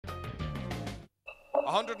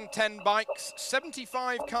110 bikes,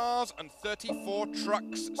 75 cars and 34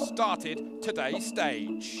 trucks started today's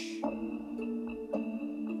stage.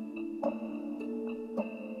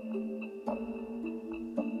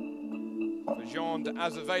 For Jean de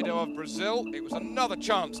Azevedo of Brazil, it was another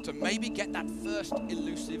chance to maybe get that first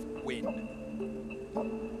elusive win.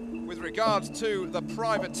 With regards to the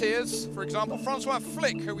privateers, for example, Francois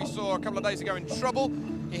Flick, who we saw a couple of days ago in trouble,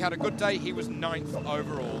 he had a good day, he was 9th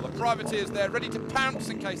overall. The privateers there ready to pounce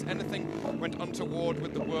in case anything went untoward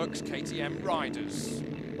with the Works KTM riders.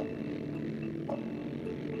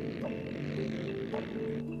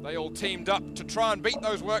 They all teamed up to try and beat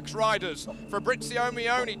those Works riders. Fabrizio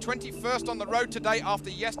Mioni, 21st on the road today after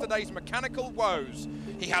yesterday's mechanical woes.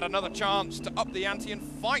 He had another chance to up the ante and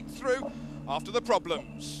fight through after the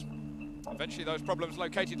problems. Eventually those problems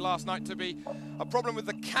located last night to be a problem with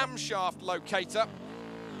the camshaft locator.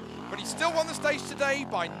 But he still won the stage today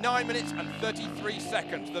by 9 minutes and 33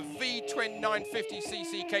 seconds. The V-twin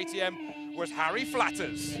 950cc KTM was Harry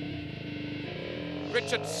Flatters.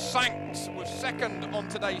 Richard Sanks was second on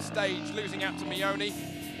today's stage, losing out to Mioni.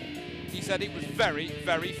 He said it was very,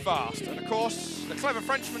 very fast. And of course, the clever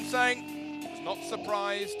Frenchman saying he was not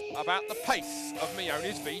surprised about the pace of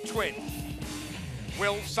Mioni's V-twin.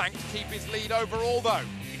 Will Sanks keep his lead overall though?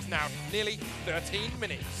 It's now nearly 13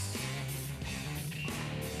 minutes.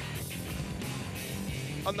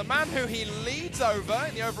 And the man who he leads over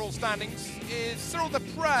in the overall standings is Cyril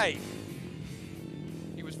Desprez.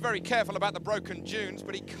 He was very careful about the broken dunes,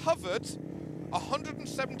 but he covered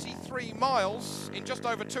 173 miles in just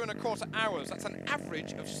over 2¼ hours. That's an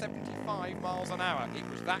average of 75 miles an hour. It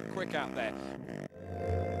was that quick out there.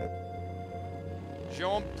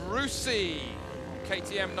 Jean Brucy,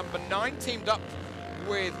 KTM number 9, teamed up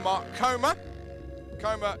with Mark Coma.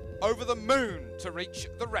 Coma over the moon to reach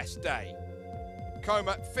the rest day.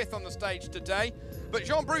 Coma 5th on the stage today, but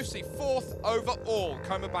Jean Brucy 4th overall.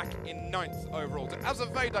 Coma back in 9th overall. De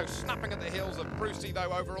Azevedo snapping at the heels of Brucy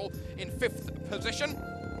though overall in 5th position.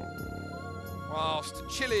 Whilst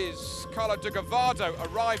Chile's Carlo de Gavado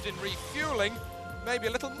arrived in refuelling, maybe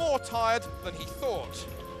a little more tired than he thought.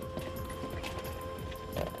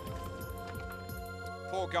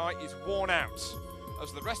 Poor guy is worn out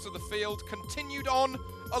as the rest of the field continued on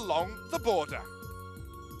along the border.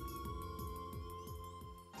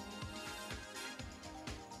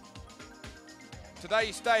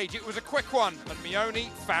 Today's stage, it was a quick one, and Mioni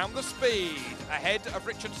found the speed ahead of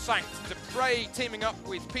Richard Sanks. Desprez teaming up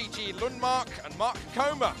with PG Lundmark and Mark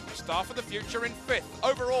Coma, the star for the future in 5th.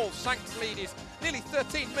 Overall, Sanks' lead is nearly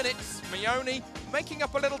 13 minutes. Mioni making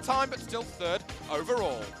up a little time, but still 3rd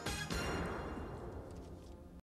overall.